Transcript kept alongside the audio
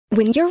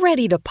When you're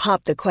ready to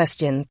pop the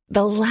question,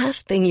 the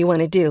last thing you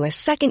want to do is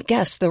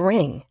second-guess the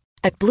ring.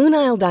 At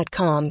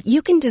BlueNile.com,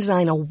 you can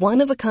design a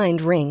one-of-a-kind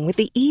ring with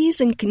the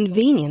ease and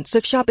convenience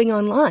of shopping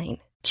online.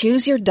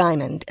 Choose your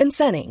diamond and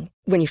setting.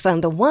 When you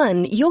find the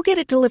one, you'll get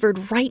it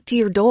delivered right to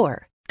your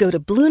door. Go to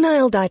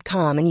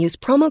BlueNile.com and use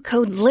promo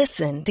code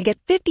LISTEN to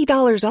get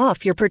 $50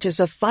 off your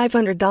purchase of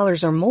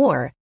 $500 or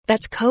more.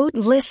 That's code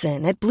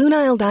LISTEN at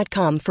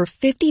BlueNile.com for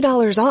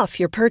 $50 off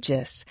your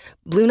purchase.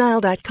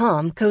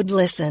 BlueNile.com, code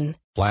LISTEN.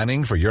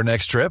 Planning for your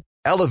next trip?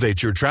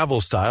 Elevate your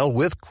travel style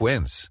with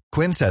Quince.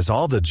 Quince has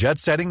all the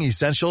jet-setting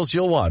essentials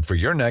you'll want for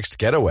your next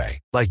getaway,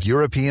 like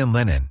European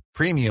linen,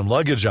 premium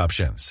luggage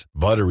options,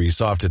 buttery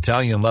soft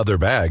Italian leather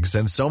bags,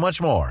 and so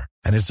much more.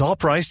 And it's all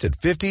priced at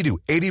 50 to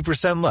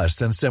 80% less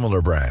than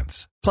similar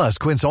brands. Plus,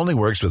 Quince only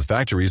works with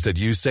factories that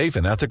use safe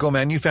and ethical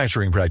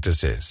manufacturing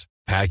practices.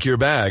 Pack your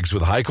bags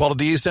with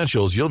high-quality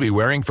essentials you'll be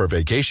wearing for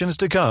vacations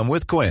to come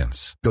with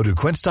Quince. Go to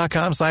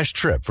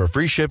quince.com/trip for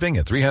free shipping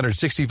and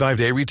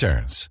 365-day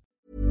returns.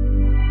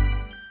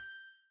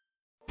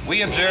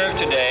 We observe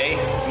today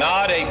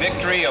not a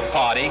victory of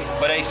party,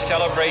 but a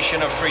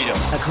celebration of freedom.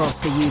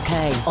 Across the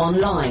UK,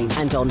 online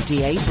and on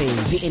DAB,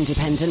 the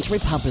Independent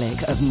Republic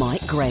of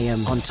Mike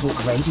Graham on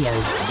Talk Radio.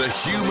 The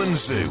Human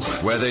Zoo,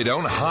 where they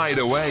don't hide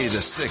away the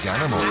sick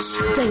animals.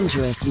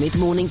 Dangerous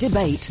mid-morning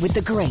debate with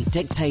the great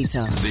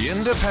dictator. The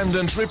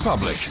Independent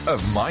Republic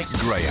of Mike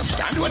Graham.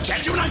 Stand to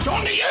attention when I'm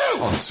talking to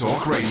you! On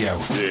Talk Radio.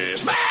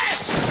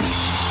 Dismiss!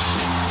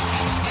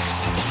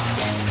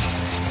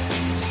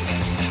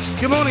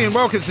 Good morning and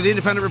welcome to the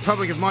Independent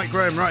Republic of Mike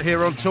Graham right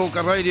here on Talk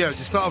Radio. It's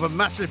the start of a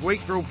massive week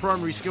for all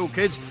primary school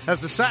kids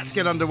as the SATs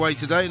get underway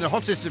today in the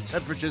hottest of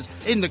temperatures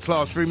in the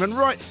classroom and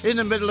right in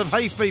the middle of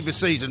hay fever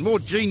season. More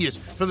genius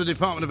from the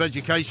Department of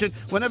Education.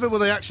 Whenever will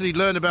they actually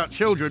learn about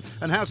children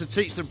and how to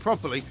teach them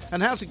properly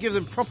and how to give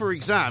them proper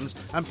exams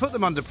and put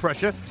them under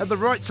pressure at the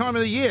right time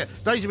of the year?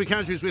 Daisy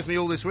McAndrew is with me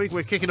all this week.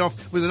 We're kicking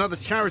off with another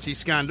charity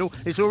scandal.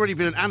 It's already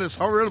been an annus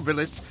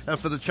horribilis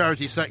for the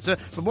charity sector,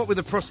 but what with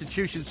the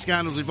prostitution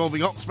scandals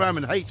involving Oxfam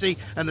and Haiti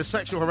and the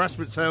sexual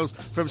harassment tales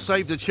from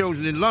Save the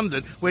Children in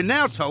London, we're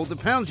now told the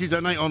pounds you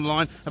donate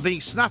online are being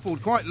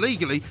snaffled quite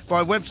legally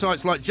by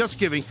websites like Just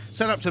Giving,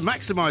 set up to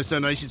maximise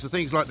donations to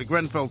things like the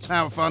Grenfell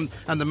Tower Fund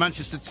and the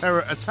Manchester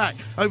terror attack.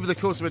 Over the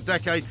course of a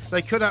decade,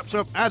 they could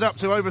add up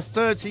to over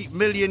 30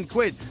 million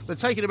quid. They're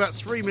taking about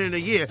 3 million a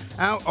year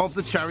out of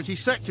the charity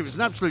sector. It's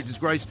an absolute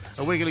disgrace,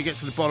 and we're going to get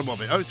to the bottom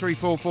of it.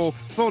 0344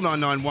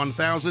 499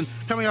 1000.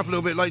 Coming up a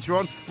little bit later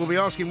on, we'll be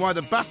asking why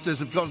the BAFTAs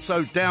have gone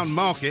so down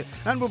market,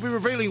 and we'll be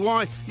revealing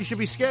why you should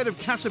be scared of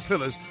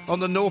caterpillars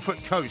on the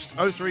Norfolk coast.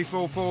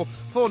 0344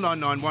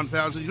 499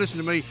 1000. You listen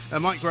to me,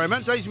 Mike Graham,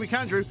 and Daisy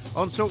McAndrew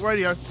on Talk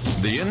Radio.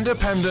 The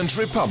Independent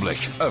Republic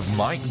of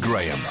Mike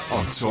Graham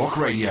on Talk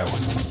Radio.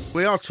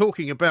 We are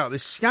talking about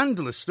this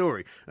scandalous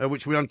story,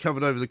 which we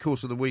uncovered over the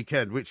course of the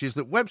weekend, which is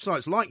that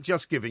websites like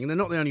Just Giving, and they're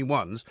not the only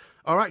ones,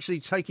 are actually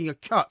taking a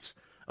cut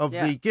of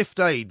the gift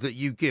aid that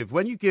you give.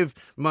 When you give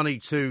money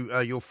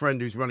to your friend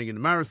who's running in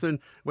a marathon,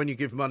 when you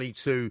give money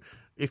to,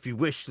 if you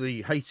wish,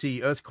 the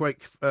Haiti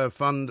Earthquake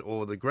Fund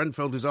or the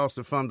Grenfell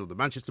Disaster Fund or the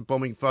Manchester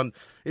Bombing Fund,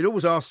 it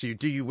always asks you,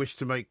 do you wish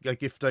to make a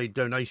gift aid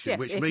donation? Yes,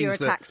 which if means you're a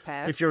that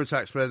taxpayer. if you're a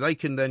taxpayer, they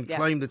can then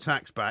claim the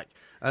tax back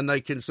and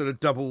they can sort of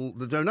double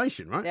the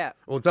donation, right? Yeah.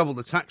 Or double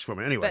the tax from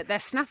it anyway. But they're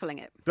snaffling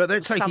it. But they're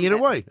taking it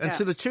away, and Yeah.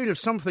 to the tune of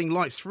something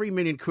like 3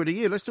 million quid a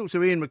year. Let's talk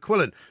to Ian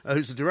McQuillan,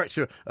 who's the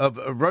director of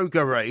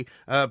Rogare,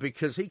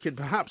 because he can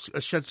perhaps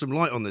shed some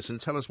light on this and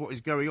tell us what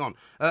is going on.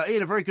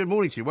 Ian, a very good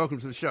morning to you. Welcome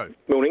to the show.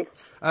 Morning.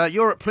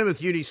 You're at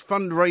Plymouth Uni's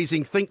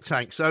fundraising think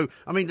tank, so,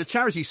 I mean, the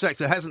charity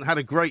sector hasn't had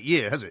a great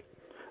year, has it?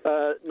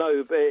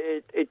 No, but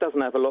it doesn't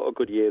have a lot of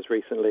good years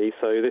recently,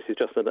 so this is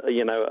just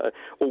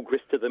all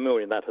grist to the mill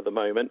in that at the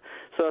moment.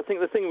 So I think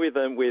the thing with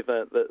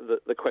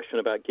the question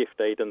about gift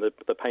aid and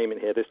the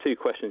payment here, there's two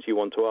questions you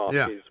want to ask.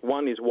 Yeah.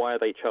 One is why are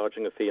they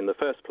charging a fee in the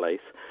first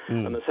place,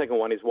 and the second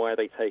one is why are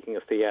they taking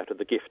a fee out of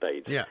the gift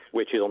aid,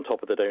 which is on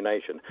top of the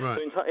donation. Right.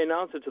 So in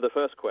answer to the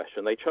first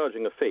question, they're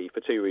charging a fee for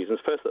two reasons.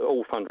 First, that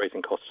all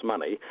fundraising costs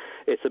money.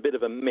 It's a bit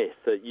of a myth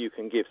that you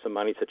can give some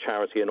money to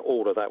charity and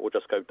all of that will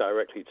just go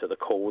directly to the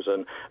cause,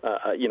 and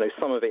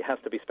some of it has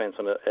to be spent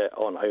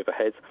on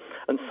overheads,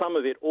 and some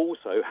of it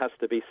also has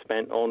to be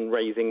spent on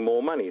raising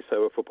more money.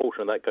 So a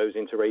proportion of that goes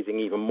into raising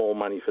even more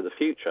money for the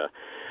future.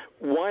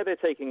 Why they're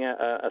taking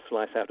a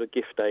slice out of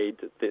gift aid,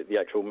 the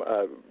actual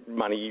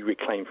money you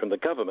reclaim from the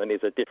government,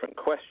 is a different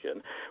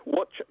question.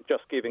 What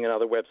Just Giving and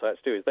other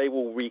websites do is they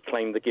will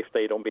reclaim the gift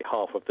aid on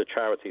behalf of the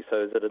charity.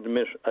 So there's an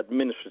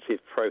administrative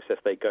process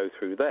they go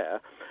through there.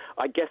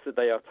 I guess that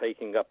they are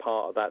taking a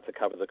part of that to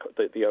cover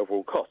the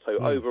overall cost. So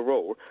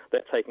overall,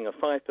 they're taking a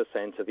 5%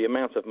 of the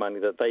amount of money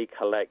that they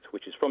collect,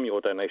 which is from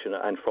your donation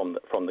and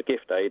from the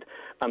gift aid,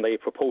 and they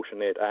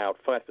proportion it out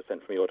 5%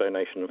 from your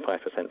donation and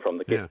 5% from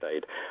the gift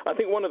aid. I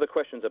think one of the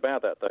questions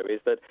about that, though, is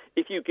that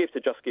if you give to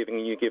Just Giving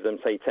and you give them,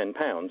 say, £10,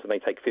 and they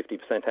take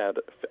 50% out,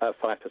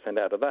 5%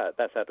 out of that,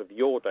 that's out of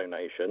your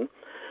donation.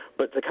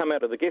 But to come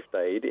out of the gift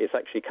aid, it's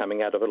actually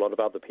coming out of a lot of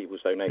other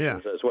people's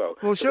donations as well.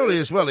 Well, so surely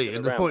as well,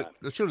 Ian,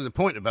 surely the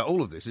point about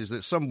all of this is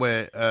that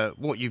somewhere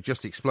what you've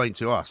just explained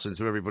to us and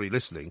to everybody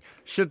listening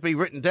should be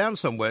written down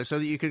somewhere so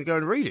that you can go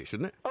and read it,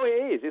 shouldn't it? Oh,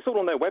 it is. It's all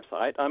on their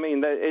website. I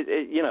mean,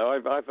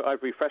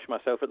 I've refreshed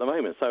myself at the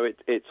moment, so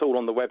it's all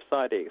on the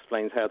website. It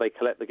explains how they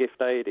collect the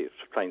gift aid. It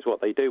explains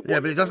what they do. Yeah,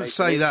 but it doesn't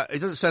say that. It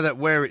doesn't say that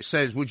where it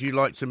says, "Would you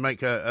like to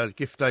make a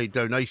gift aid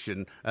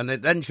donation?" And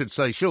it then should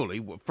say,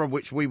 surely, from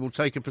which we will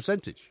take a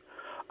percentage.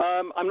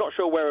 I'm not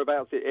sure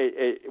whereabouts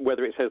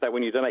whether it says that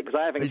when you donate, because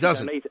I haven't. It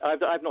doesn't.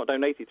 I've not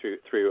donated through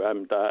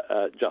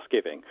Just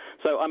Giving.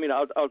 So I mean,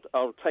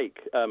 I'll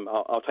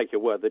take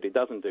your word that it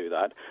doesn't do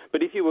that.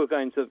 But if you were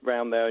going to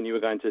round there and you were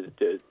going to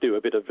do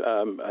a bit of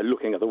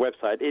looking at the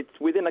website, it's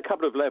within a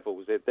couple of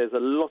levels. There's a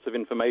lot of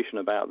information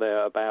about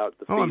the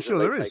fees that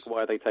they take,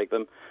 why they take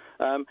them,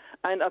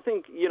 and I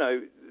think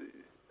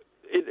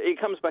It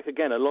comes back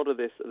again. A lot of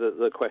this,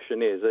 the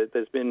question is,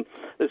 there's been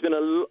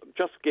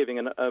Just Giving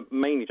and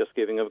mainly Just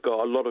Giving have got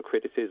a lot of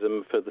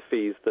criticism for the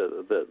fees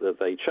that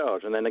they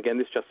charge, and then again,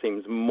 this just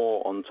seems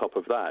more on top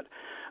of that.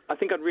 I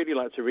think I'd really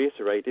like to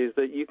reiterate is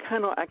that you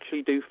cannot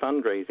actually do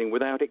fundraising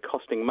without it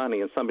costing money,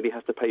 and somebody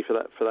has to pay for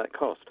that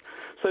cost.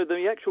 So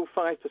the actual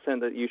 5%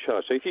 that you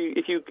charge. So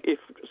if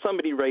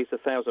somebody raised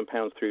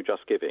 £1,000 through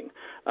Just Giving,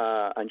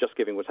 and Just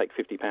Giving will take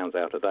 £50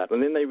 out of that,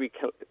 and then they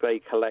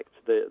collect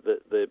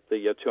the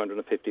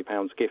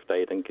 £250 gift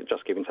aid, and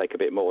Just Giving take a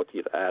bit more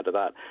to add to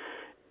that.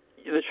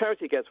 The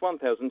charity gets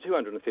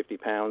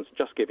 £1,250,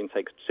 Just Giving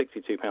takes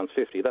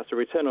 £62.50. That's a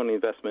return on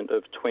investment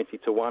of 20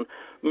 to 1.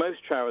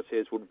 Most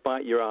charities would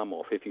bite your arm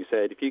off if you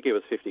said, if you give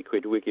us 50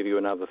 quid, we'll give you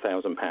another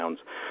 £1,000.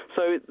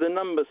 So the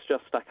numbers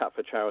just stack up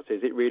for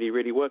charities. It really,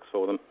 really works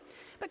for them.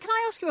 But can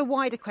I ask you a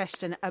wider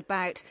question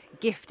about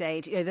gift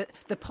aid,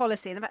 the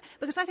policy?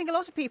 Because I think a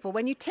lot of people,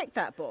 when you tick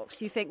that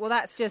box, you think, well,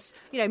 that's just,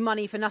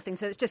 money for nothing,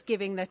 so it's just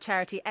giving the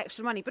charity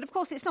extra money. But of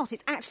course it's not.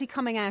 It's actually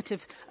coming out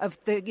of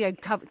the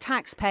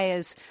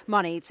taxpayers'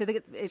 money, so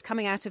it's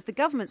coming out of the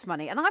government's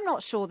money. And I'm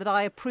not sure that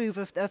I approve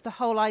of the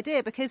whole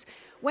idea, because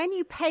when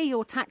you pay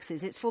your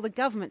taxes, it's for the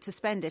government to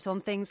spend it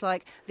on things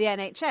like the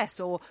NHS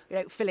or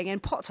filling in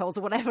potholes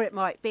or whatever it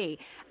might be.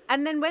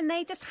 And then when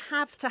they just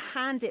have to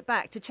hand it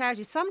back to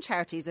charities, some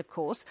charities, of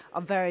course,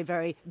 are very,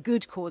 very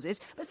good causes,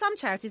 but some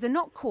charities are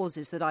not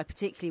causes that I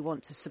particularly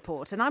want to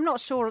support. And I'm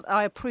not sure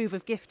I approve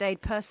of gift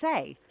aid per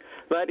se.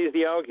 That is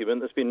the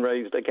argument that's been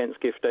raised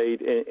against gift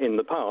aid in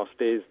the past,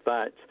 is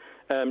that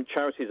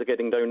charities are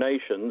getting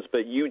donations,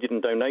 but you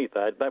didn't donate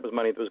that. That was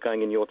money that was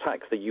going in your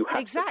tax that you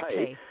had to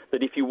pay.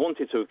 That if you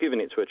wanted to have given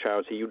it to a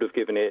charity, you'd have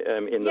given it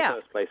in the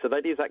first place. So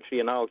that is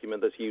actually an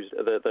argument that's used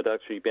that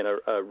actually been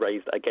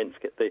raised against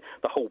the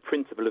whole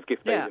principle of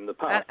gift aid in the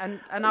past. And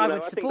I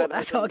would support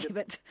that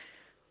argument.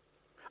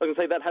 I can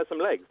say that has some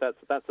legs.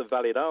 That's a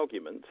valid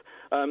argument.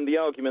 The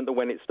argument that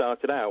when it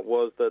started out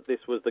was that this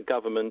was the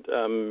government,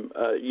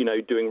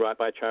 doing right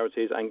by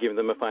charities and giving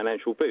them a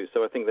financial boost.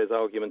 So I think there's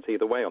arguments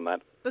either way on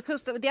that.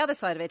 Because the other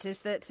side of it is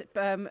that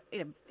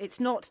it's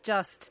not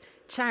just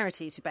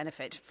charities who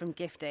benefit from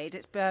gift aid.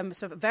 It's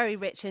sort of very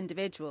rich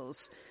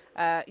individuals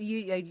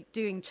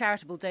doing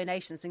charitable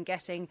donations and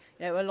getting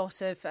a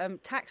lot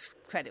of tax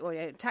credit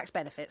or tax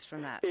benefits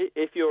from that.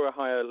 If you're a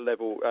higher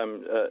level,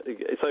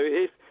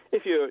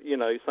 if you're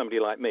somebody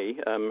like me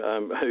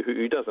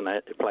who doesn't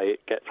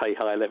pay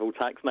higher level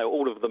tax, no,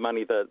 all of the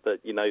money that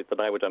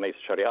I would donate to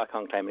charity, I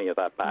can't claim any of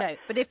that back. No,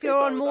 but if you're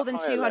on more than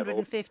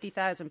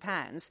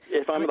 £250,000,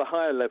 if I'm the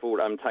higher level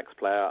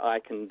taxpayer, I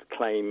can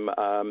claim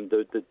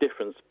the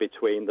difference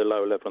between the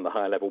lower level and the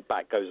higher level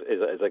back goes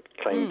as a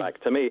claim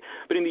back to me.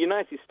 But in the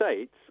United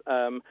States,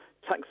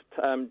 tax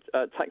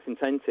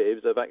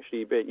incentives have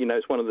actually been,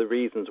 it's one of the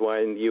reasons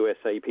why in the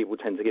USA people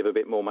tend to give a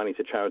bit more money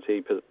to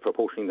charity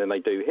proportionally than they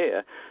do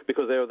here,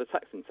 because there are the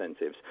tax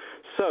incentives.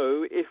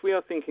 So if we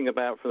are thinking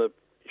about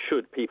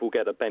should people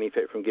get a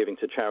benefit from giving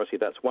to charity,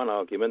 that's one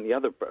argument. The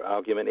other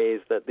argument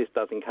is that this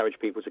does encourage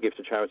people to give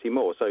to charity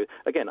more. So,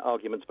 again,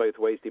 arguments both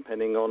ways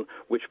depending on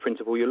which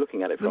principle you're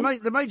looking at it from.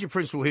 The major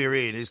principle here,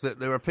 Ian, is that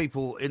there are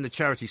people in the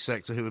charity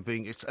sector who are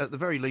being, at the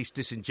very least,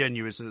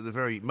 disingenuous and at the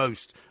very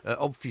most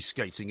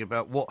obfuscating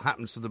about what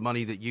happens to the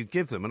money that you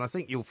give them. And I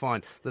think you'll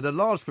find that a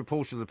large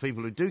proportion of the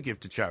people who do give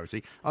to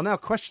charity are now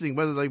questioning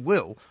whether they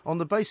will on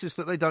the basis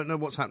that they don't know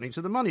what's happening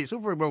to the money. It's all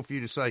very well for you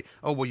to say,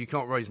 oh, well, you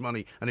can't raise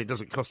money and it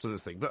doesn't cost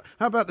anything. But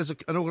how about there's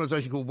an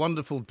organisation called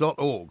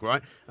Wonderful.org,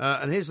 right?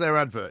 And here's their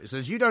advert. It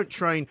says, you don't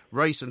train,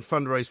 race and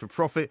fundraise for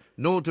profit,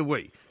 nor do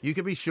we. You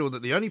can be sure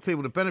that the only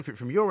people to benefit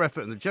from your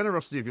effort and the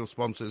generosity of your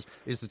sponsors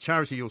is the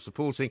charity you're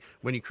supporting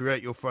when you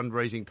create your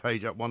fundraising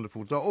page at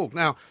Wonderful.org.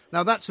 Now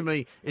that to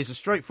me is a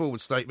straightforward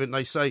statement.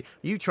 They say,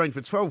 you trained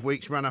for 12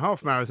 weeks, ran a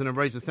half marathon and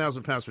raised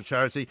 £1,000 for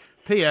charity.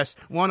 P.S.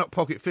 Why not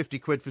pocket 50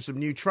 quid for some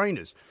new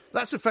trainers?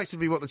 That's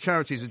effectively what the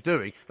charities are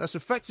doing. That's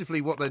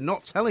effectively what they're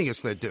not telling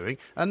us they're doing.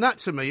 And that,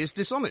 to me, is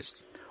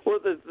dishonest. Well,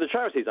 the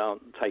charities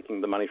aren't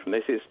taking the money from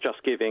this. It's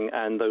Just Giving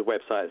and the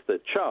websites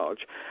that charge.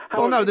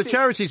 Well, no, the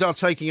charities are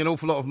taking an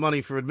awful lot of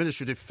money for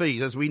administrative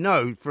fees, as we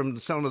know from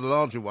some of the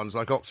larger ones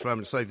like Oxfam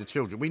and Save the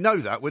Children. We know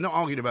that. We're not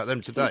arguing about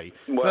them today.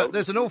 But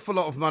there's an awful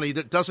lot of money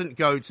that doesn't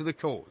go to the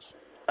cause.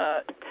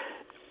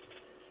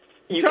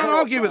 You can't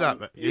argue with that,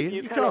 Ian.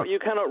 You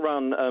cannot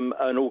run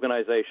an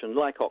organisation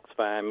like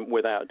Oxfam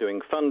without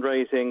doing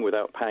fundraising,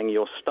 without paying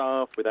your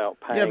staff, without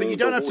paying... Yeah, but you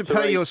don't have to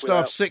pay your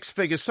staff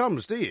six-figure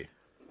sums, do you?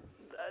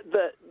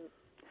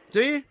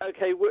 Do you?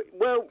 Okay,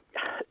 well,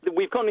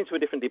 we've gone into a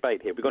different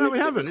debate here. No, we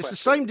haven't. It's the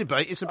same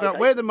debate. It's about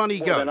where the money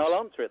goes. Then I'll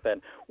answer it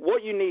then.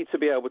 What you need to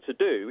be able to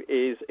do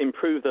is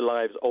improve the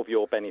lives of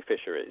your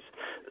beneficiaries.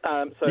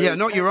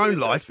 Not your own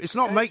life. It's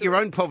not make your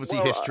own poverty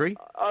history.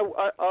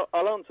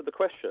 I'll answer the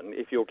question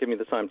if you'll give me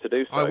the time to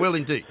do so. I will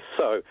indeed.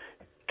 So,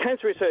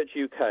 Cancer Research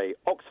UK,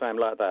 Oxfam,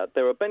 like that,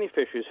 there are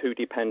beneficiaries who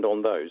depend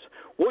on those.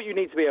 What you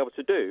need to be able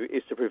to do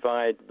is to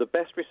provide the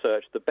best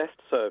research, the best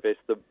service,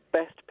 the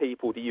best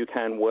people that you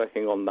can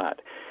working on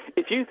that.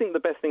 If you think the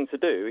best thing to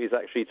do is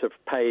actually to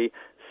pay,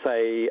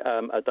 say,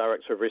 a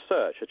director of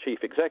research, a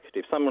chief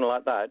executive, someone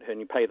like that, and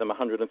you pay them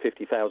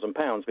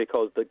 £150,000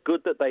 because the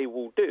good that they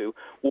will do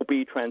will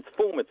be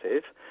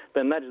transformative,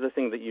 then that is the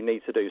thing that you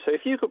need to do. So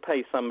if you could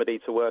pay somebody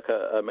to work at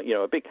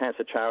a big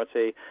cancer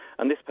charity,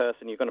 and this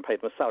person, you're going to pay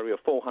them a salary of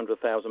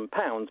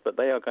 £400,000, but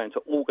they are going to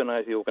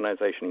organise the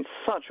organisation in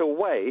such a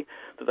way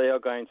that they are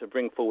going to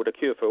bring forward a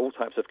cure for all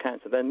types of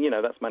cancer, then,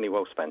 that's money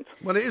well spent.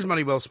 Well, it is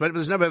money well spent, but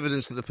there's no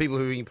evidence that the people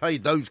who are being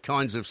paid those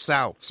kinds of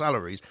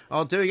salaries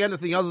are doing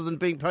anything other than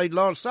being paid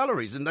large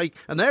salaries. And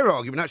their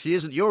argument actually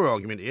isn't your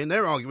argument, Ian.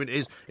 Their argument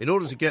is, in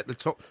order to get the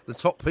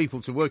top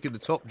people to work in the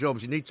top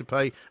jobs, you need to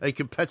pay a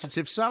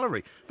competitive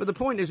salary. But the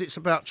point is, it's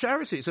about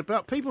charity. It's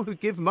about people who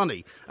give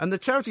money. And the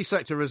charity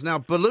sector has now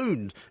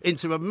ballooned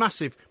into a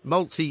massive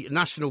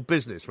multinational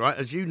business, right,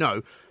 as you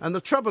know. And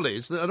the trouble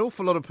is that an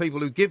awful lot of people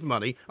who give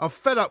money are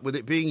fed up with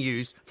it being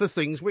used for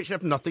things which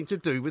have nothing to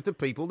do with the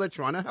people they're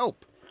trying to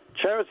help.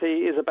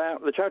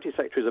 The charity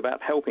sector is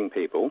about helping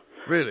people.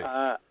 Really?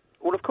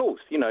 Well, of course,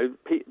 the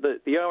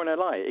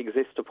RNLI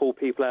exists to pull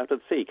people out of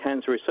the sea.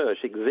 Cancer Research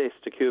exists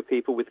to cure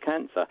people with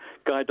cancer.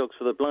 Guide Dogs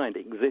for the Blind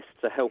exists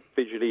to help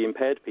visually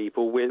impaired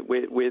people with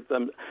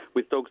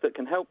dogs that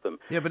can help them.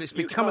 Yeah, but it's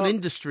become an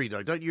industry,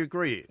 though. Don't you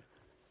agree?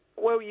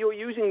 Well, you're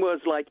using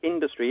words like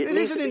industry. It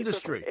is an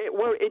industry.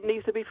 It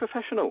needs to be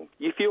professional.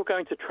 If you're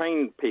going to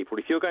train people,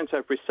 if you're going to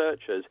have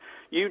researchers,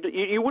 you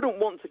wouldn't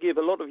want to give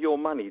a lot of your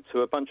money to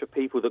a bunch of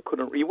people that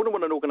couldn't... You wouldn't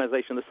want an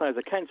organisation the size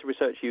of Cancer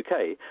Research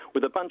UK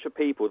with a bunch of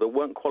people that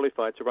weren't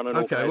qualified to run an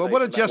organisation.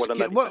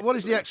 Okay, well, what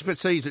is the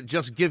expertise that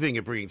Just Giving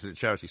are bringing to the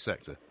charity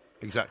sector?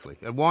 Exactly.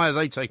 And why are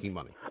they taking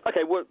money?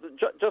 Okay, well,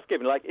 Just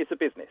Giving, it's a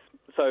business.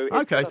 So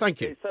thank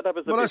you. It's set up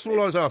as a business. That's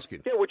all I was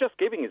asking. Yeah, well, Just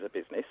Giving is a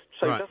business.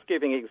 So right. Just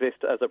Giving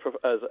exists as a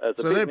business.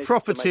 So they're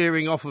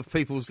profiteering off of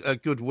people's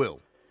goodwill.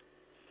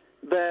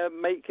 They're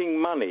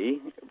making money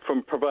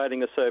from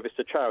providing a service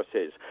to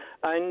charities.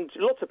 And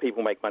lots of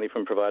people make money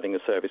from providing a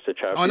service to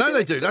charities. I know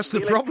they do. That's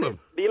the problem.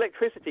 The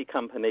electricity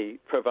company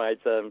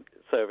provides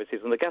services,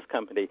 and the gas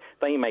company,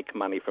 they make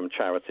money from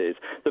charities.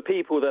 The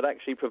people that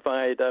actually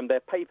provide their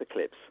paper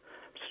clips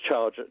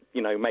charge,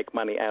 make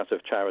money out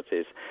of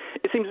charities.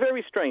 It seems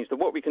very strange that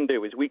what we can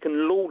do is we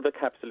can laud the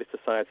capitalist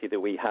society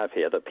that we have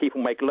here, that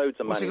people make loads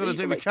of money. What's it got to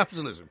do with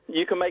capitalism?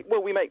 You can make,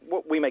 we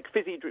make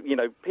fizzy,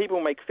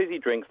 people make fizzy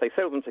drinks, they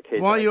sell them to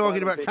kids. Why are you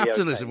arguing about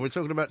capitalism? We're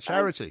talking about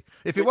charity.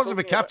 If it wasn't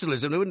for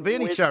capitalism, there wouldn't be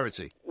any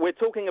charity. We're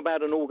talking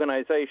about an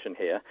organisation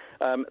here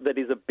that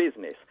is a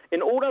business.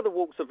 In all other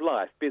walks of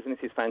life, business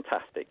is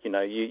fantastic.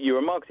 You're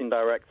a marketing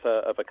director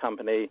of a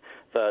company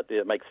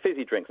that makes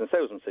fizzy drinks and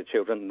sells them to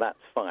children, that's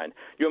fine.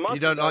 You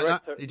don't like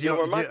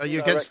that? Are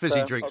you against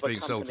fizzy drinks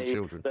being sold to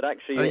children?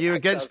 Are you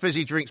against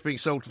fizzy drinks being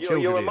sold to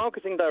children? You're a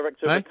marketing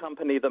director of a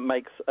company that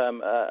makes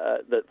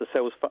that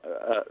sells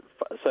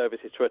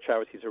services to a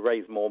charity to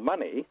raise more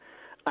money,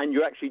 and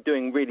you're actually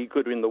doing really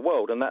good in the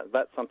world, and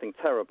that's something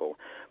terrible.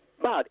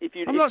 But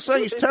I'm not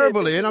saying it's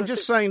terrible, Ian. I'm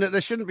just saying that there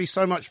shouldn't be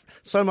so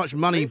much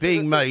money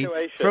being made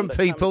from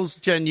people's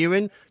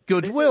genuine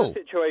goodwill.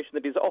 This is a situation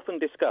that is often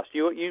discussed.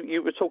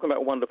 You were talking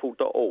about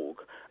wonderful.org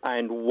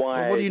and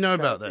why... Well, what do you know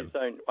about them?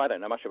 I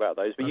don't know much about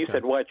those, but you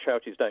said why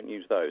charities don't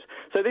use those.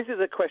 So this is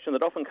a question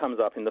that often comes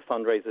up in the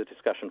fundraiser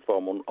discussion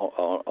forum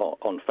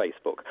on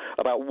Facebook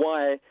about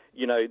why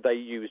they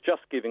use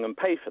Just Giving and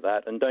pay for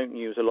that and don't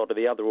use a lot of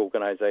the other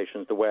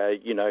organisations where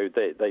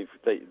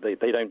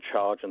they don't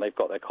charge and they've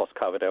got their costs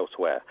covered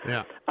elsewhere.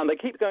 Yeah. And they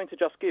keep going to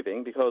Just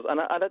Giving because,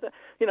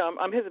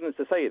 I'm hesitant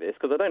to say this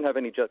because I don't have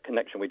any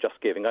connection with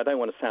Just Giving. I don't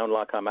want to sound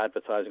like I'm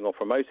advertising or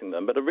promoting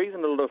them, but the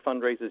reason a lot of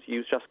fundraisers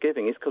use Just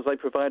Giving is because they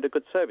provide a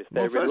good service.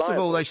 Well, first of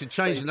all, they should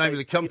change the name of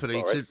the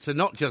company to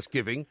not Just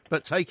Giving,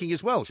 but Taking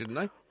as well, shouldn't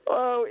they?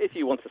 Well, if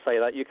you want to say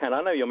that, you can.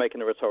 I know you're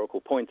making a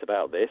rhetorical point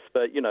about this,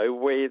 but, you know,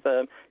 with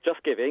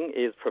Just Giving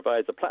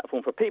provides a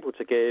platform for people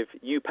to give.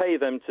 You pay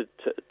them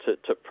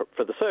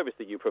for the service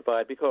that you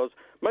provide, because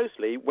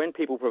mostly when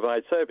people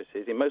provide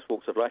services in most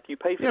walks of life, you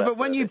pay for that. Yeah, but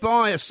when service. you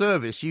buy a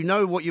service, you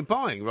know what you're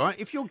buying, right?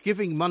 If you're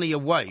giving money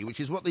away, which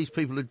is what these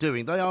people are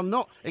doing, they are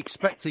not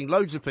expecting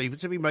loads of people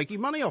to be making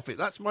money off it.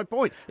 That's my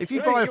point. If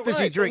you buy a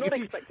fizzy drink,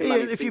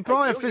 if you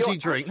buy a fizzy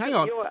drink, hang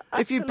on.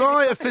 If you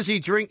buy a fizzy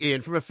drink,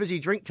 Ian, from a fizzy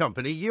drink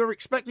company, you're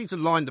expecting to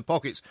line the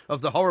pockets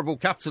of the horrible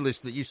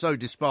capitalists that you so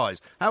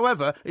despise.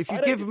 However, if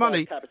you give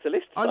money,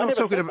 I'm not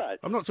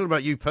talking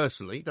about you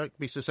personally. Don't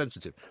be so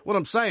sensitive. What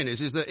I'm saying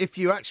is that if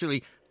you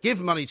actually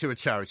give money to a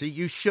charity,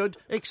 you should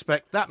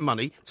expect that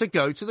money to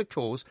go to the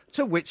cause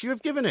to which you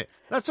have given it.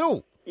 That's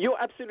all. You're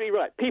absolutely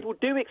right. People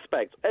do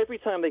expect, every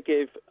time they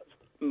give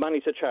money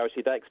to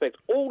charity, they expect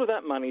all of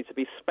that money to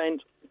be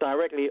spent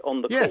directly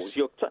on the cause.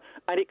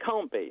 And it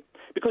can't be,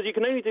 because you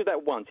can only do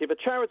that once. If a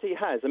charity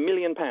has £1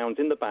 million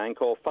in the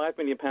bank or £5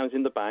 million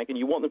in the bank, and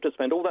you want them to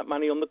spend all that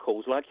money on the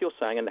cause, like you're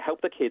saying, and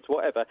help the kids,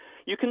 whatever,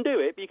 you can do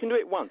it, but you can do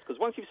it once, because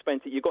once you've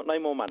spent it, you've got no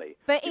more money.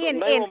 But Ian,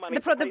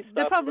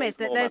 the problem is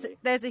that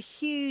there's a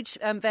huge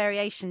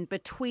variation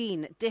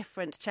between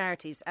different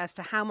charities as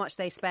to how much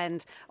they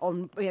spend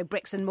on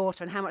bricks and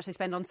mortar, and how much they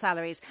spend on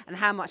salaries, and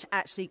how much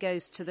actually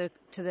goes to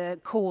the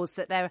cause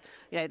that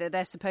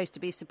they're supposed to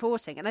be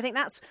supporting. And I think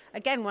that's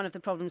again one of the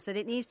problems, that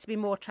it needs to be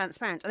more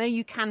transparent. I know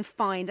you can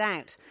find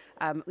out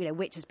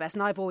which is best,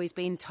 and I've always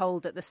been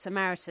told that the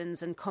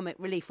Samaritans and Comic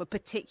Relief were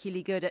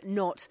particularly good at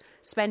not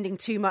spending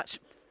too much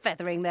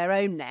feathering their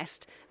own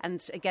nest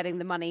and getting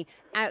the money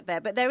out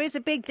there. But there is a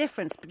big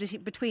difference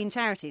between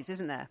charities,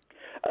 isn't there?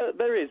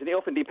 There is, and it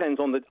often depends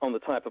on the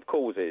type of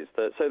causes.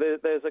 So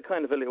there's a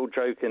kind of a little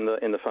joke in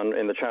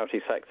the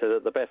charity sector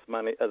that the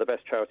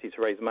best charity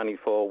to raise money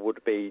for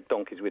would be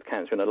Donkeys with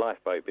Cancer in a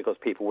Lifeboat, because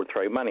people would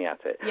throw money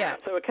at it. Yeah.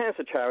 So a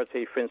cancer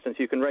charity, for instance,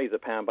 you can raise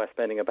 £1 by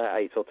spending about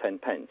 8 or 10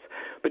 pence.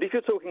 But if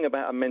you're talking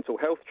about a mental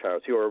health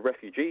charity or a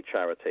refugee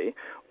charity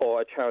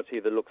or a charity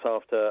that looks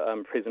after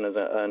prisoners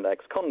and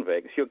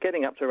ex-convicts, you're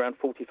getting up to around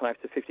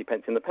 45 to 50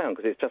 pence in the pound,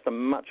 because it's just a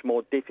much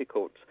more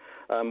difficult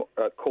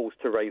cause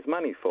to raise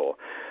money for.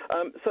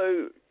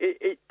 So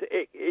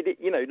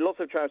lots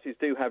of charities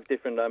do have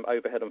different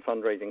overhead and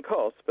fundraising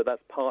costs, but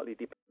that's partly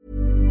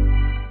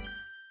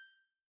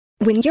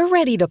When you're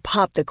ready to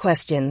pop the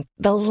question,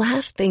 the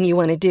last thing you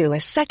want to do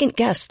is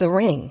second-guess the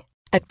ring.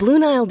 At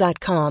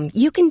BlueNile.com,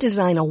 you can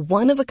design a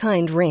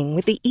one-of-a-kind ring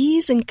with the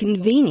ease and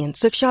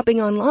convenience of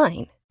shopping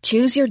online.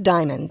 Choose your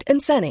diamond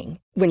and setting.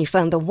 When you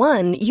find the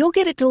one, you'll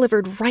get it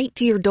delivered right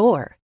to your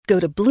door. Go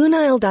to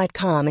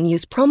BlueNile.com and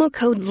use promo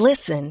code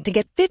LISTEN to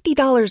get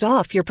 $50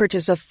 off your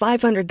purchase of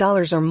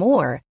 $500 or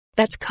more.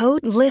 That's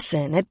code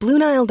LISTEN at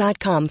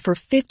BlueNile.com for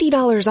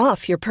 $50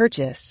 off your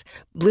purchase.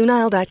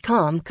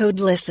 BlueNile.com, code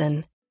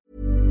LISTEN.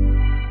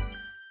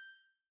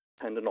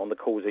 Dependent on the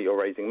cause that you're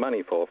raising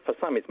money for. For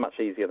some, it's much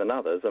easier than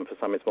others, and for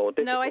some, it's more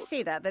difficult. No, I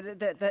see that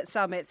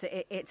some it's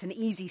an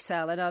easy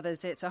sell, and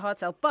others it's a hard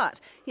sell. But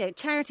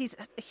charities,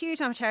 a huge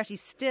number of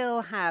charities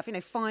still have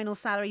final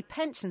salary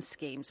pension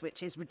schemes,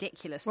 which is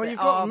ridiculous. Well, you've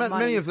got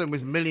many of them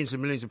with millions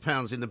and millions of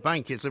pounds in the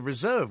bank. It's a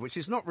reserve, which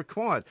is not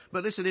required.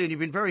 But listen, Ian, you've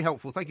been very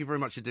helpful. Thank you very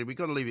much indeed. We've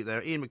got to leave it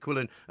there. Ian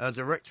McQuillan,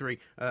 director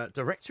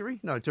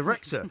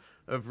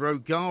of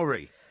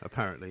Rogari.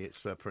 Apparently,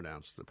 it's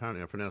pronounced.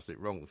 Apparently, I pronounced it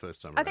wrong the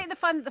first time. I think the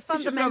fundamental.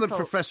 He's just another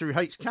professor who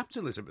hates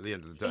capitalism at the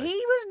end of the day. He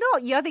was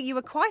not. I think you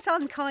were quite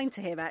unkind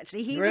to him.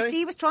 Actually,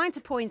 he was trying to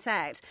point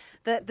out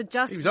that the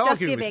Just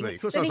Giving. With me.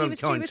 Of course, I was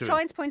unkind he was to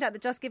trying him. to point out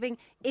that Just Giving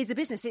is a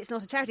business. It's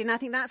not a charity, and I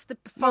think that's the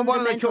Well, fundamental.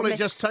 why don't they call it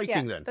Just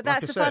Taking then? But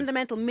that's the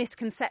fundamental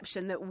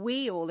misconception that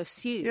we all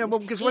assume. Yeah, well,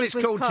 because when it's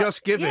called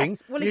Just Giving,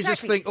 you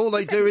just think all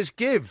they do is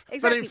give. Exactly.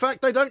 But in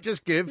fact, they don't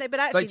just give. No, but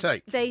actually,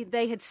 they take.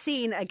 They had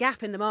seen a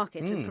gap in the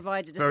market and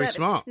provided a very service.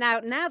 Smart.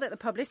 Now that the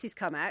publicity's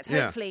come out,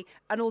 hopefully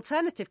an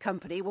alternative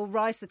company will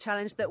rise to the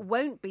challenge that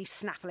won't be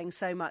snaffling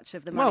so much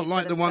of the money. Well,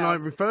 like the one I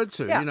referred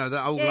to,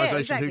 that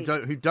organisation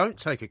who don't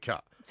take a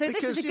cut. So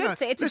this is a good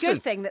thing. It's a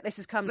good thing that this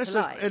has come to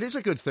light. It is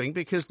a good thing,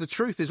 because the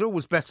truth is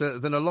always better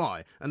than a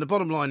lie. And the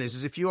bottom line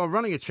is if you are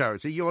running a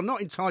charity, you are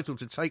not entitled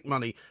to take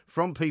money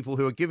from people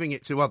who are giving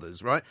it to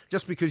others, right?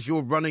 Just because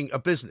you're running a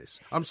business.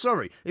 I'm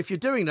sorry. If you're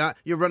doing that,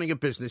 you're running a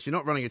business. You're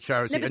not running a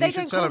charity. No, but they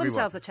don't call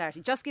themselves a charity.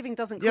 Just Giving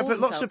doesn't call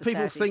themselves a charity. Yeah, but lots of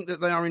people think that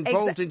they are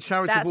involved in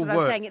charitable work. That's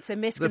what I'm saying. It's a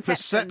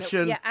misconception.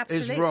 The perception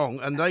is wrong,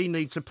 and they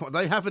need to.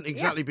 They haven't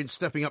exactly been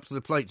stepping up to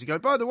the plate to go,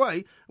 by the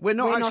way, we're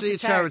not actually a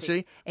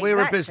charity. We're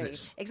a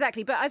business.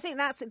 Exactly. But I think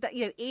that's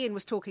Ian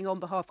was talking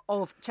on behalf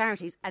of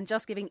charities, and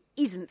Just Giving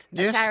isn't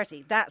a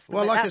charity. That's the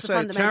like I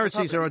said,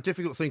 charities problem. are a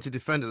difficult thing to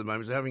defend at the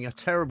moment. They're having a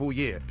terrible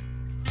year.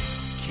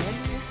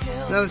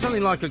 Now, there's only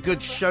like a good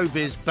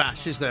showbiz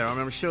bash, is there? I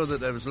mean, I'm sure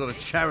that there was a lot of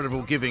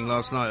charitable giving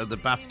last night at the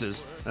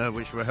BAFTAs,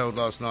 which were held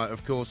last night,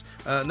 of course.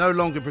 No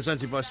longer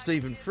presented by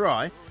Stephen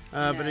Fry,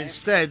 but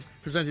instead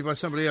presented by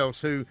somebody else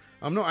who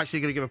I'm not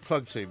actually going to give a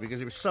plug to,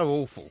 because it was so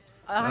awful.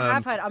 I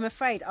have heard. I'm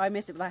afraid I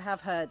missed it, but I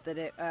have heard that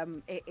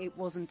it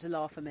wasn't a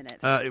laugh a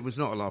minute. It was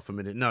not a laugh a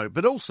minute, no.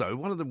 But also,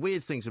 one of the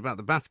weird things about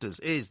the BAFTAs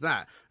is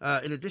that,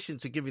 in addition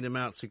to giving them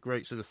out to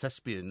great sort of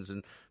thespians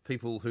and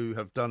people who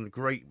have done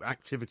great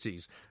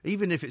activities,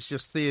 even if it's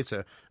just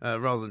theatre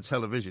rather than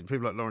television,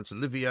 people like Laurence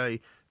Olivier,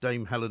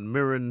 Dame Helen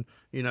Mirren,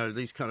 you know,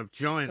 these kind of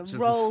giants of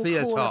the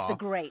theatre. Of the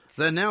greats.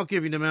 They're now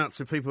giving them out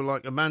to people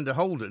like Amanda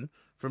Holden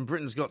from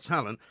Britain's Got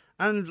Talent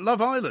and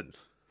Love Island.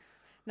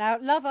 Now,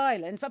 Love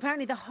Island,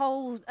 apparently the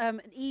whole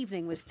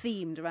evening was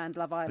themed around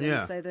Love Island.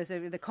 Yeah. So there's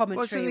the commentary was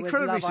Well, it's an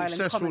incredibly Love Island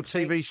successful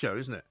commentary. TV show,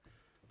 isn't it?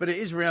 But it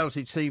is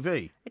reality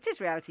TV. It is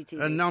reality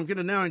TV. And I'm going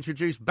to now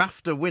introduce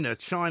BAFTA winner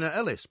China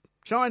Ellis.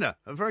 China,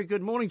 a very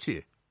good morning to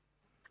you.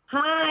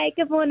 Hi,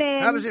 good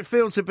morning. How does it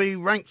feel to be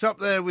ranked up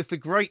there with the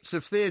greats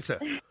of theatre?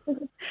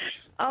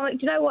 Oh, do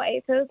you know what?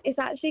 It's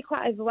actually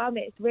quite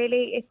overwhelming.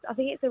 I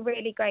think it's a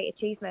really great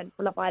achievement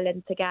for Love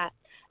Island to get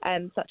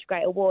such a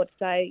great award.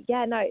 So,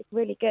 yeah, no, it's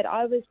really good.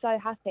 I was so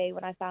happy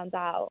when I found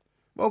out.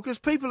 Well, because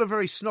people are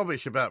very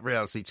snobbish about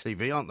reality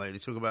TV, aren't they? They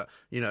talk about,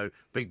 you know,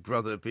 Big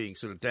Brother being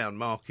sort of down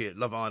market,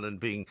 Love Island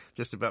being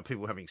just about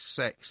people having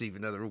sex,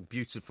 even though they're all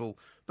beautiful.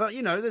 But,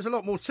 you know, there's a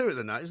lot more to it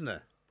than that, isn't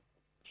there?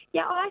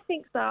 Yeah, I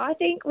think so. I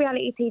think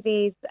reality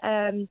TV's.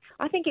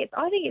 I think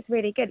it's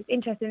really good. It's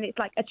interesting. It's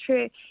like a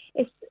true.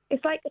 It's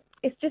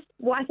just.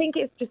 Well, I think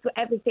it's just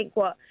everything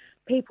what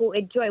people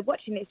enjoy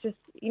watching. It's just,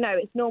 you know,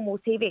 it's normal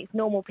TV. It's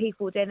normal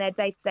people doing their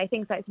day-to-day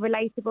things. So it's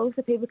relatable,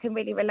 so people can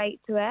really relate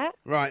to it.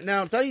 Right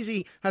now,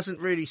 Daisy hasn't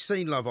really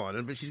seen Love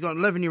Island, but she's got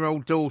an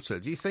 11-year-old daughter.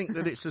 Do you think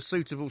that it's a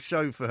suitable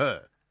show for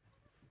her?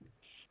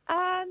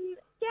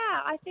 Yeah,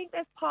 I think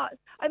there's parts.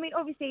 I mean,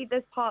 obviously,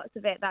 there's parts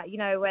of it that, you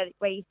know,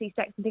 where you see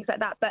sex and things like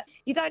that, but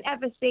you don't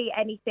ever see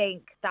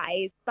anything that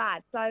is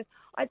bad. So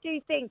I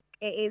do think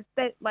it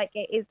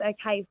is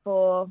okay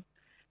for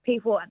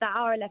people that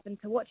are 11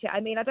 to watch it. I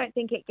mean, I don't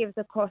think it gives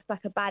across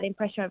like a bad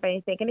impression of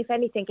anything. And if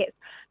anything,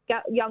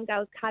 young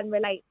girls can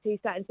relate to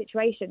certain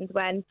situations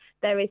when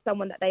there is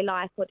someone that they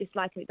like or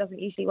dislike and it doesn't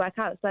usually work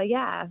out. So,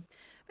 yeah.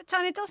 But,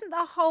 China, doesn't the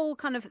whole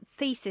kind of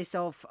thesis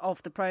of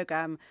the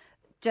programme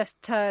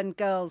just turn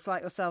girls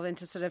like yourself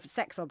into sort of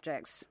sex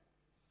objects?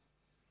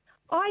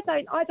 I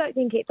don't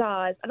think it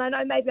does. And I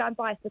know maybe I'm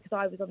biased because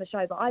I was on the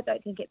show, but I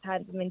don't think it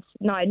turns them into...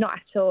 No, not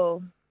at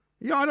all.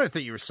 Yeah, I don't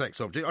think you're a sex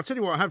object. I'll tell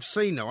you what I have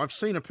seen, though. I've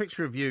seen a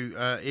picture of you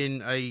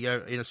in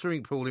a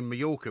swimming pool in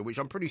Mallorca, which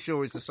I'm pretty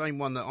sure is the same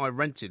one that I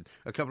rented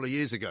a couple of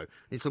years ago.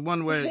 It's the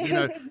one where, you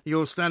know,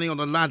 you're standing on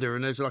a ladder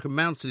and there's like a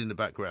mountain in the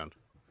background.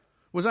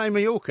 Was that in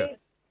Mallorca?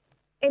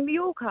 In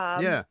Mallorca?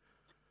 Yeah.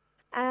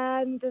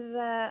 I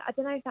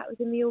don't know if that was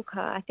in Mallorca.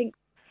 I think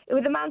it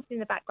was a mountain in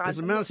the background. There's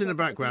a mountain in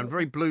the background,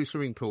 very blue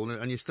swimming pool,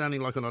 and you're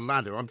standing like on a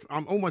ladder.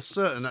 I'm almost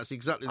certain that's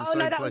exactly the same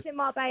place. Oh, no, that was in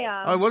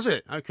Marbella. Oh, was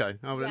it? Okay.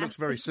 Oh, well, it looks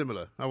very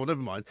similar. Oh, well,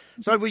 never mind.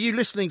 So were you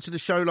listening to the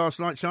show last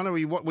night, China? Were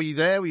you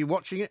there? Were you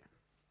watching it?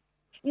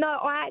 No,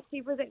 I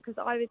actually wasn't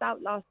because I was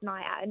out last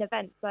night at an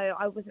event, so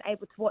I wasn't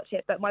able to watch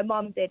it. But my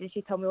mum did, and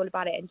she told me all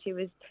about it. And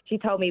she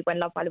told me when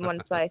Love Island won,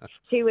 so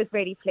she was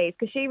really pleased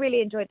because she really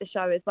enjoyed the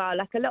show as well.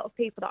 Like a lot of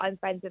people that I'm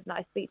friends with and that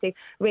I speak to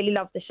really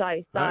love the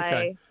show. So.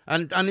 Okay.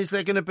 And is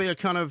there going to be a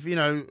kind of, you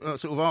know,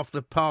 sort of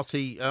after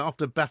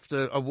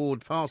BAFTA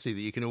award party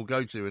that you can all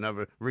go to and have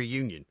a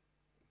reunion?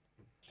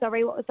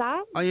 Sorry, what was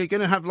that? Are you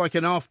going to have like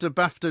an after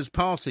BAFTAs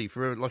party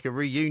for like a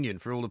reunion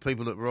for all the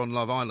people that were on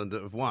Love Island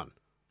that have won?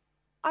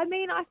 I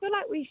mean, I feel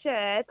like we should.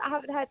 I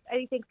haven't heard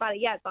anything about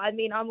it yet, but I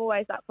mean, I'm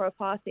always up for a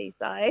party,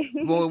 so...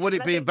 Well, would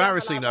it be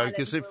embarrassing, though?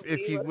 Because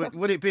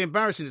would it be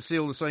embarrassing to see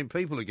all the same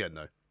people again,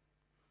 though?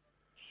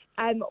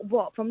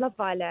 What, from Love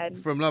Island?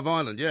 From Love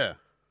Island, yeah.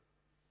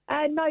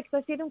 No, because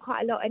I see them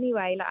quite a lot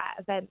anyway, like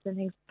at events and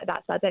things like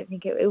that, so I don't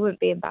think it wouldn't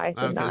be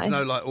embarrassing, Okay, no. There's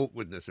no, like,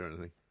 awkwardness or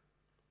anything?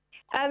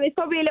 It's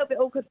probably a little bit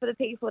awkward for the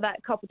people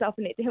that coupled up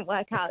and it didn't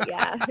work out,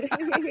 yeah.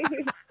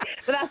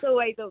 But that's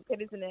always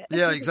awkward, isn't it?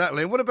 Yeah,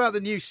 exactly. And what about the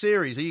new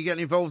series? Are you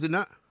getting involved in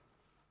that?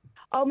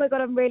 Oh, my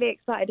God, I'm really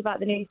excited about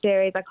the new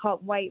series. I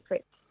can't wait for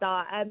it to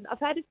start. I've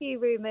heard a few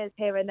rumours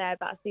here and there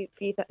about a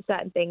few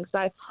certain things,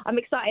 so I'm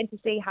excited to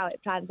see how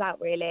it plans out,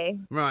 really.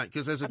 Right,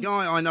 because there's a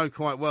guy I know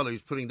quite well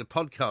who's putting the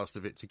podcast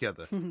of it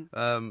together,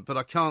 but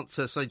I can't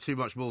say too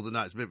much more than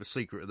that. It's a bit of a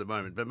secret at the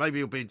moment, but maybe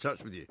he'll be in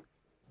touch with you.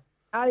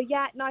 Oh,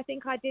 yeah. No, I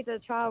think I did a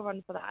trial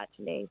run for that,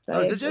 actually. So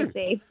oh, did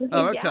you?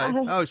 Oh, okay.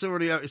 Yeah. Oh, it's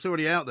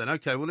already out then.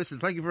 Okay, well, listen,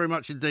 thank you very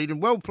much indeed, and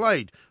well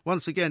played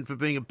once again for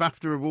being a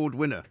BAFTA Award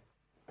winner.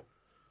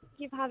 Thank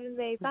you for having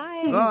me.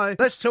 Bye. Bye.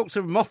 Let's talk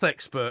to a moth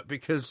expert,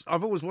 because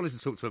I've always wanted to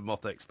talk to a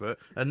moth expert,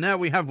 and now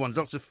we have one.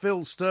 Dr.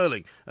 Phil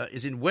Sterling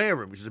is in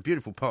Wareham, which is a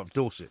beautiful part of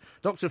Dorset.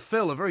 Dr.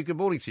 Phil, a very good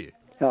morning to you.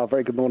 Oh,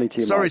 very good morning to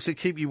you, Sorry Mike. to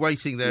keep you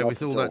waiting there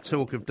with all that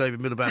talk of David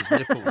Miliband's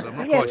nipples. I'm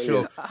not Yes, quite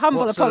sure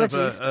humble what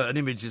apologies. sort of an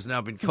image has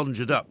now been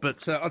conjured up.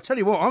 But I'll tell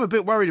you what, I'm a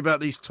bit worried about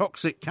these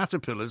toxic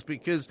caterpillars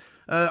because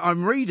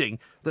I'm reading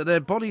that their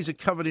bodies are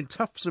covered in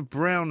tufts of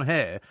brown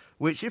hair,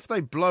 which, if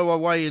they blow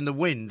away in the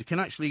wind, can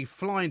actually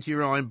fly into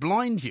your eye and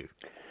blind you.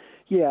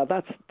 Yeah,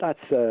 that's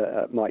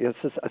Mike.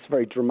 That's a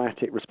very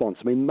dramatic response.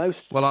 I mean, most.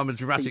 Well, I'm a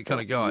dramatic kind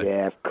of guy.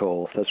 Yeah, of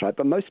course, that's right.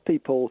 But most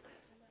people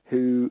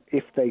who,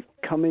 if they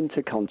come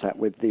into contact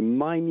with the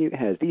minute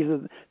hairs, these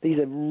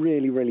are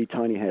really, really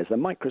tiny hairs. They're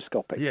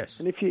microscopic. Yes.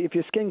 And if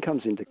your skin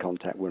comes into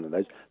contact with one of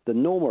those, the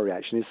normal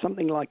reaction is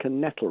something like a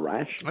nettle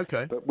rash,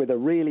 but with a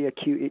really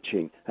acute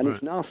itching, and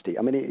it's nasty.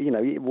 I mean,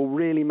 it will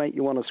really make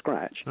you want to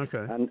scratch.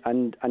 Okay.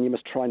 And you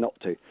must try not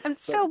to. And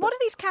Phil, what are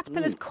these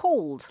caterpillars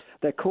called?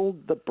 They're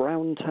called the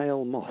brown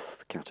tail moth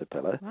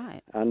caterpillar.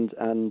 Right. And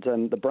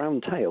the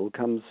brown tail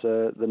comes.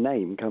 The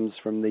name comes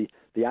from the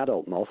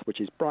adult moth, which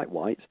is bright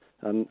white.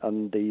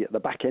 And the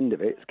back end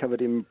of it is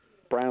covered in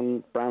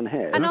brown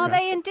hairs. And are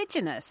they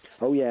indigenous?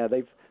 Oh yeah,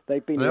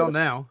 they've been. They are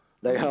now.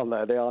 They are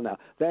now.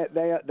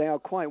 They are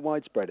quite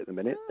widespread at the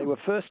minute. They were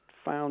first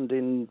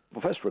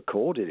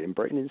recorded in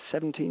Britain in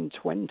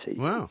 1720.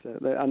 Wow!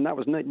 And that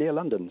was near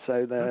London.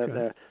 So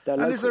they're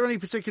and is there any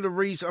particular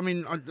reason? I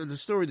mean, the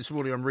story this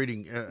morning I'm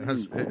reading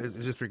has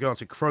with regard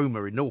to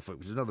Cromer in Norfolk,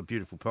 which is another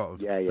beautiful part of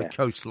the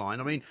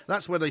coastline. I mean,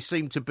 that's where they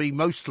seem to be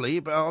mostly.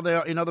 But are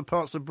they in other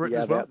parts of Britain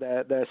as well?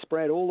 They're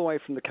spread all the way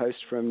from the coast,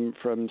 from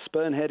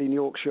Spurnhead in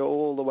Yorkshire,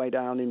 all the way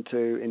down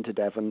into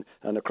Devon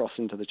and across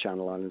into the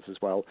Channel Islands as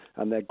well.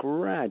 And they're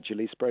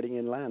gradually spreading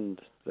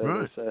inland.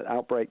 There's an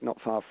outbreak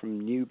not far from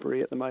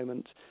Newbury at the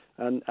moment,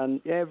 and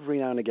every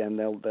now and again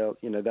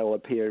they'll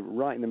appear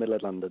right in the middle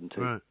of London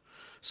too. Right.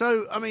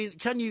 So, I mean,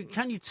 can you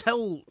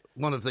tell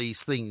one of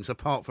these things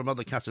apart from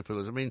other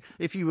caterpillars? I mean,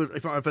 if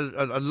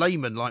a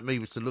layman like me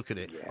was to look at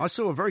it, I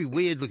saw a very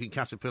weird-looking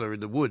caterpillar in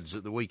the woods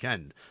at the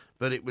weekend,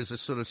 but it was a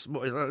sort of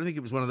small. I don't think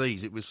it was one of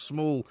these. It was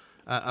small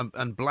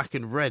and black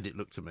and red. It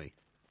looked to me.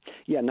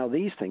 Yeah, now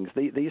these things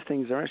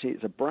are actually,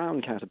 it's a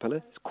brown caterpillar.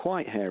 It's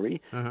quite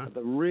hairy.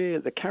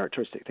 The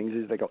characteristic things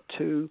is they've got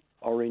two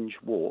orange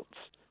warts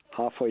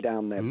halfway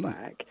down their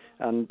back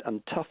and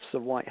tufts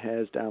of white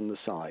hairs down the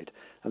side.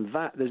 And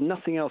there's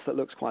nothing else that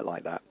looks quite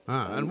like that.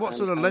 And what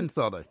sort of length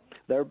are they?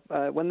 They're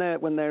when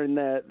they're in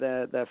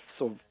they're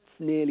sort of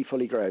nearly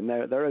fully grown.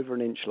 They're over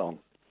an inch long.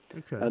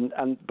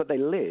 Okay. But they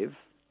live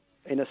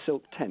in a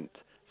silk tent.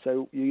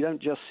 So you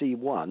don't just see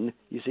one,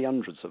 you see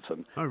hundreds of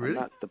them. Oh, really?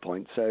 And that's the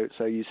point.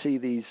 So you see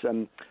these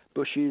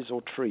bushes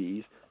or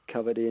trees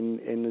covered in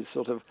a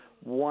sort of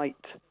white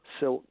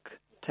silk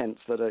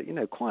tents that are,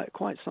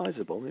 quite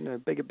sizable,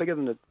 bigger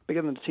than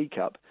a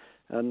teacup,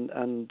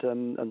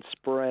 and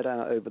spread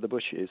out over the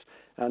bushes.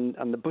 And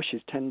the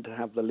bushes tend to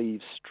have the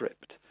leaves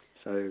stripped.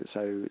 So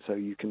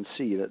you can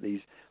see that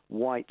these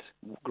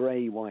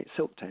grey-white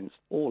silk tents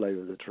all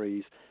over the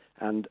trees.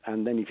 And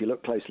then if you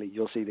look closely,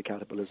 you'll see the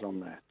caterpillars on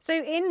there. So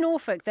in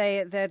Norfolk,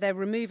 they're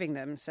removing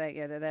them. So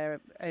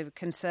they're over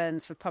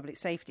concerns for public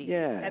safety.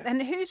 Yeah.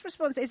 And whose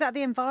response is that?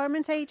 The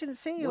Environment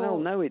Agency? Well,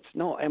 no, it's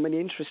not. I mean,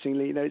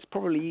 interestingly, it's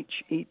probably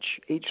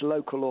each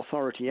local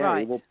authority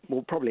area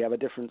will probably have a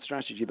different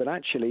strategy. But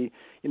actually,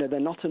 they're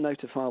not a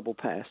notifiable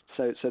pest,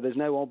 so there's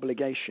no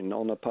obligation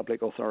on a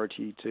public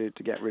authority to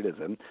get rid of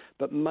them.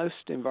 But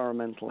most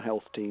environmental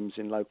health teams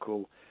in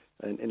local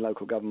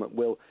government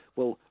will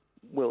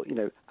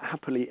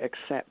happily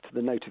accept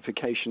the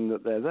notification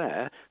that they're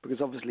there,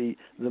 because obviously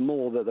the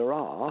more that there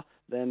are,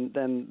 then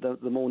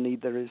the more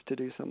need there is to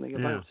do something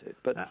about it.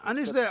 But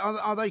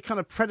are they kind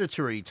of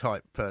predatory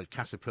type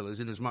caterpillars,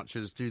 in as much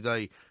as do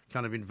they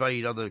kind of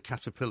invade other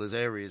caterpillars'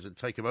 areas and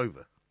take them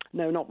over?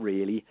 No, not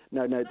really.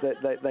 No,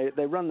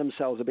 they run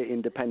themselves a bit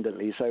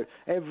independently. So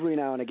every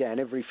now and again,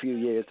 every few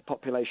years, the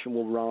population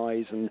will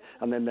rise and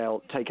then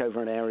they'll take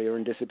over an area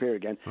and disappear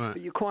again. Right.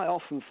 But you quite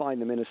often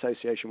find them in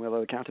association with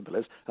other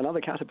caterpillars, and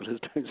other caterpillars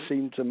don't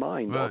seem to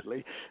mind,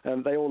 oddly.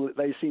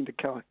 They seem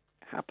to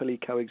happily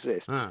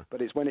coexist.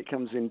 But it's when it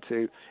comes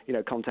into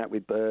contact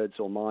with birds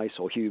or mice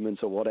or humans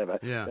or whatever,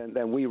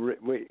 then we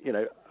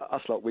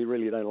we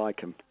really don't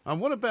like them. And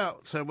what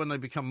about when they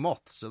become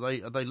moths? Are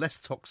they less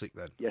toxic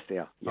then? Yes, they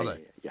are.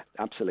 Yeah,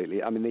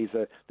 absolutely. I mean,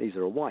 these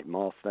are a white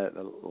moth. They're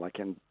like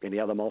any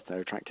other moth.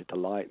 They're attracted to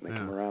light and they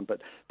come around.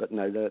 But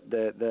no,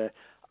 they're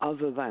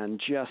other than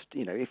just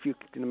if you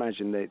can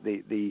imagine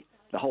the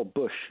whole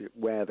bush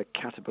where the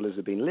caterpillars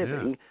have been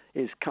living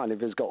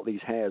has got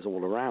these hairs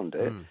all around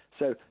it.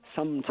 So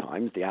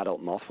sometimes the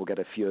adult moth will get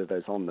a few of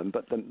those on them,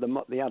 but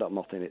the adult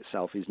moth in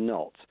itself is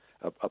not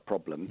a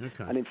problem.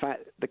 Okay. And in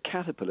fact, the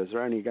caterpillars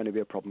are only going to be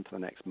a problem for the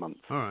next month.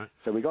 All right.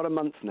 So we've got a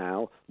month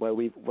now where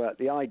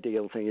the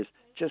ideal thing is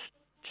just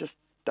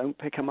don't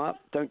pick them up,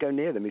 don't go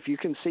near them. If you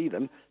can see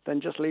them,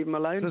 then just leave them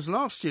alone. Because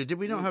last year, did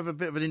we not have a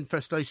bit of an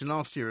infestation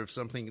last year of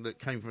something that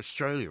came from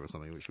Australia or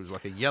something, which was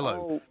like a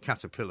yellow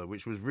caterpillar,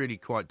 which was really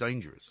quite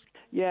dangerous?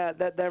 Yeah,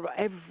 they're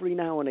every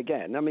now and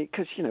again. I mean,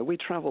 because, we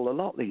travel a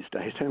lot these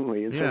days, don't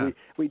we? And so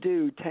we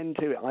do tend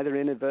to, either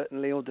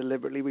inadvertently or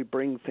deliberately, we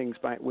bring things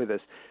back with us.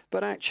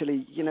 But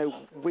actually,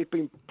 we've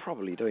been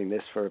probably doing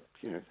this for,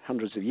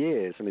 hundreds of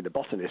years. I mean, the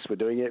botanists were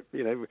doing it,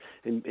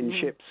 in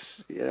ships,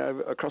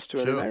 across to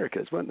the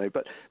Americas, weren't they?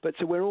 But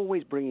so we're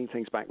always bringing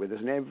things back with us,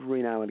 and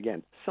every now and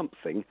again,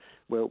 something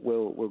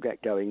will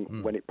get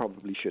going when it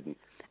probably shouldn't.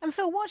 And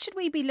Phil, what should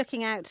we be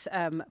looking out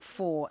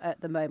for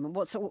at the moment?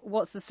 What's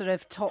the sort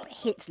of top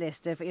hit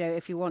list of,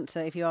 if you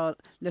are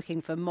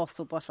looking for moths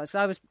or butterflies? So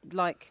I was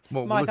like,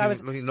 Mike, I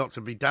was looking not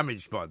to be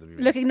damaged by them.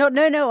 Looking not,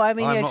 no. I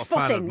mean, I'm not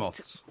spotting a fan of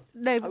moths.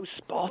 No. Oh,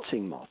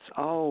 spotting moths.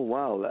 Oh,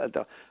 well. At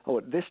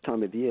this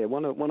time of the year,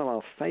 one of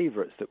our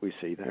favourites that we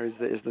see there is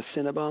the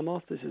cinnabar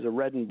moth. This is a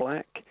red and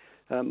black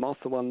moth,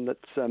 the one the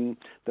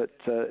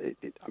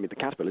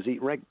caterpillars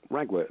eat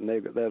ragwort, and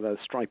they're the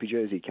stripy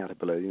Jersey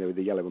caterpillar, with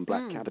the yellow and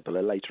black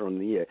caterpillar later on in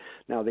the year.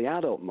 Now, the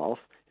adult moth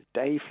is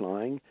day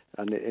flying,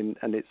 and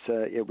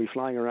it'll be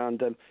flying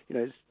around,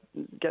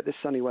 get this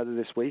sunny weather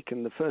this week,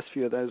 and the first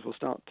few of those will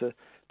start to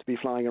be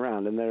flying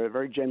around, and they're a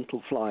very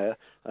gentle flyer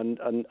and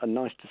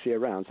nice to see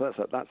around. So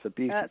that's a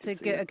beautiful. That's a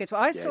good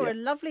one. I saw a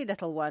lovely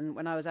little one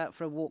when I was out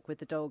for a walk with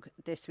the dog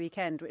this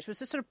weekend, which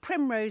was a sort of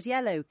primrose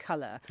yellow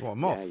colour. What, a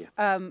moth?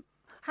 Yeah.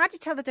 How do you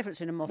tell the difference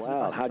between a moth and a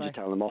butterfly? How do you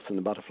tell the moth and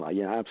the butterfly?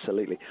 Yeah,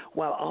 absolutely.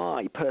 Well,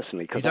 I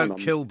personally... You don't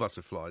kill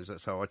butterflies,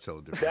 that's how I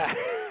tell the difference.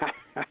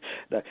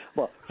 No.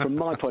 Well, from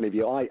my point of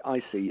view,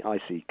 I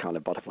see kind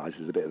of butterflies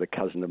as a bit of the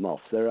cousin of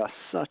moths. There are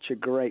such a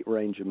great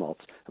range of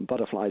moths, and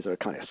butterflies are a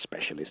kind of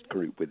specialist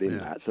group within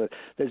that. So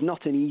there's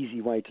not an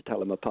easy way to tell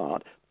them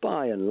apart.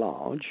 By and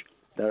large,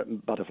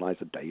 butterflies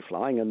are day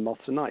flying and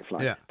moths are night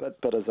flying. Yeah.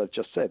 But as I've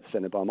just said,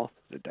 cinnabar moth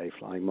is a day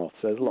flying moth.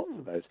 So there's lots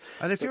of those.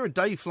 And if you're a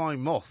day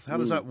flying moth, how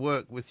does that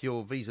work with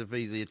your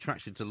vis-a-vis the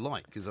attraction to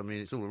light? Because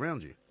it's all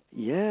around you.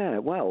 Yeah,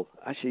 well,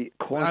 actually,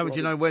 how would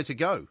you know where to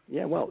go?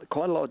 Yeah, well,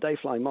 quite a lot of day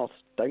flying moths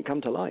don't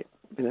come to light.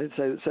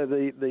 So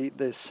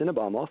the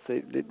cinnabar moth,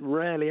 it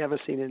rarely ever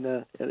seen in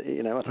a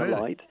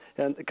light,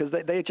 and because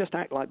they just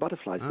act like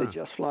butterflies. They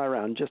just fly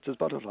around just as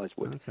butterflies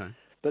would. Okay.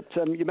 But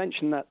you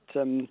mentioned that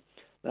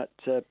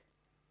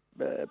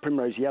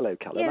primrose yellow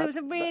colour. Yeah, it was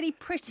a really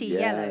pretty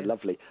yellow. Yeah,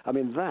 lovely.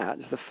 That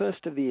is the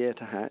first of the year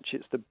to hatch.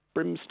 It's the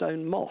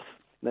brimstone moth.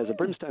 There's a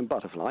brimstone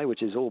butterfly,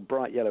 which is all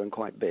bright yellow and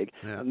quite big,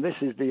 and this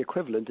is the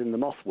equivalent in the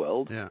moth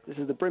world. Yeah. This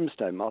is the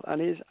brimstone moth,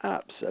 and it is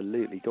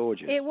absolutely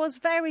gorgeous. It was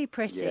very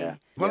pretty. Yeah.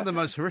 One of the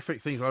most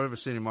horrific things I've ever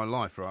seen in my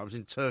life, right? I was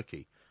in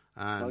Turkey,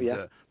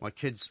 and my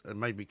kids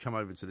made me come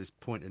over to this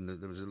point,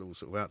 there was a little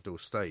sort of outdoor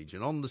stage,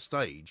 and on the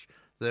stage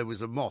there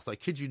was a moth, I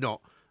kid you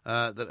not,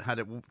 that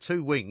had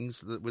 2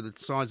 wings that were the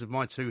size of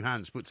my 2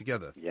 hands put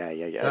together. Yeah.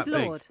 That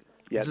big. Lord.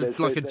 Yeah, it's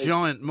like a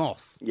giant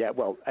moth. Yeah,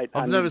 well...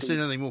 I've never seen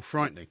anything more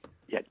frightening.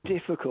 Yeah,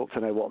 difficult to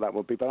know what that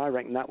would be, but I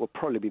reckon that would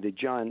probably be the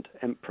giant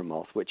emperor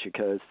moth, which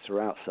occurs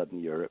throughout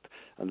southern Europe,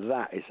 and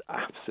that is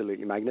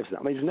absolutely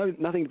magnificent. There's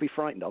nothing to be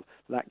frightened of.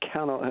 That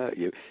cannot hurt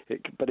you,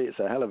 but it's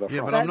a hell of a fright.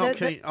 Yeah, but I'm not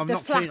keen.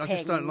 I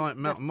just don't like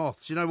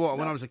moths. You know what?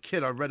 When I was a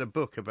kid, I read a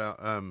book about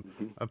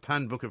a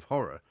Pan book of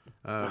horror,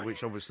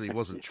 which obviously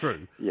wasn't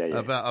true,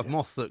 about a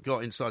moth that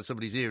got inside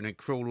somebody's ear and then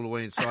crawled all the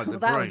way inside the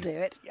brain. That'll do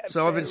it.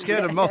 So I've been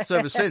scared of moths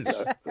ever since.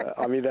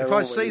 If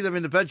I see them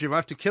in the bedroom, I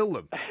have to kill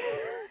them.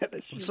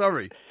 I'm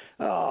sorry.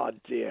 Oh,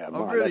 dear.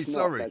 I'm really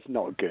sorry. That's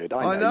not good.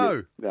 I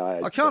know.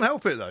 I can't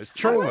help it, though. It's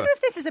trauma. I wonder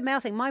if this is a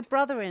male thing. My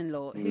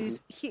brother-in-law,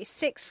 who's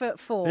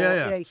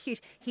 6'4",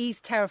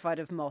 he's terrified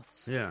of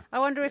moths. Yeah. I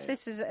wonder if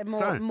this is more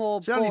boys than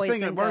girls. It's the only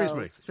thing that worries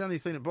me. It's the only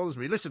thing that bothers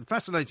me. Listen,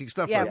 fascinating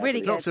stuff. Yeah,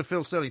 really good. Dr.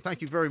 Phil Sterling,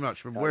 thank you very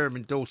much from Wareham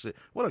in Dorset.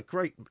 What a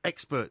great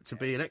expert to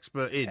be an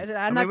expert in.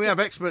 We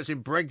have experts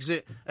in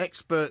Brexit,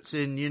 experts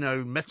in,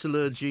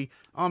 metallurgy.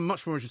 I'm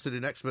much more interested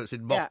in experts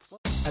in moths. Yeah.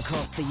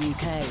 Across the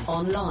UK,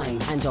 online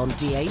and on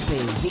DAB,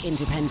 the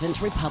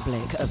Independent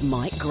Republic of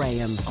Mike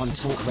Graham on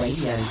Talk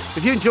Radio.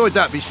 If you enjoyed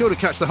that, be sure to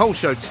catch the whole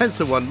show 10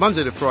 to 1,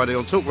 Monday to Friday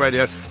on Talk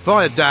Radio,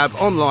 via DAB,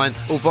 online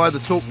or via the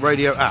Talk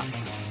Radio app.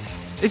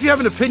 If you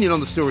have an opinion on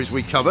the stories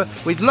we cover,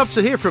 we'd love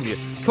to hear from you.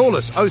 Call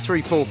us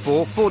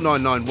 0344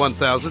 499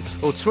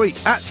 1000 or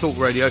tweet at Talk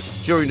Radio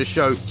during the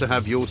show to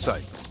have your say.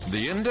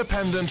 The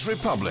Independent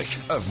Republic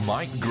of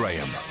Mike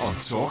Graham on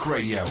Talk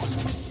Radio.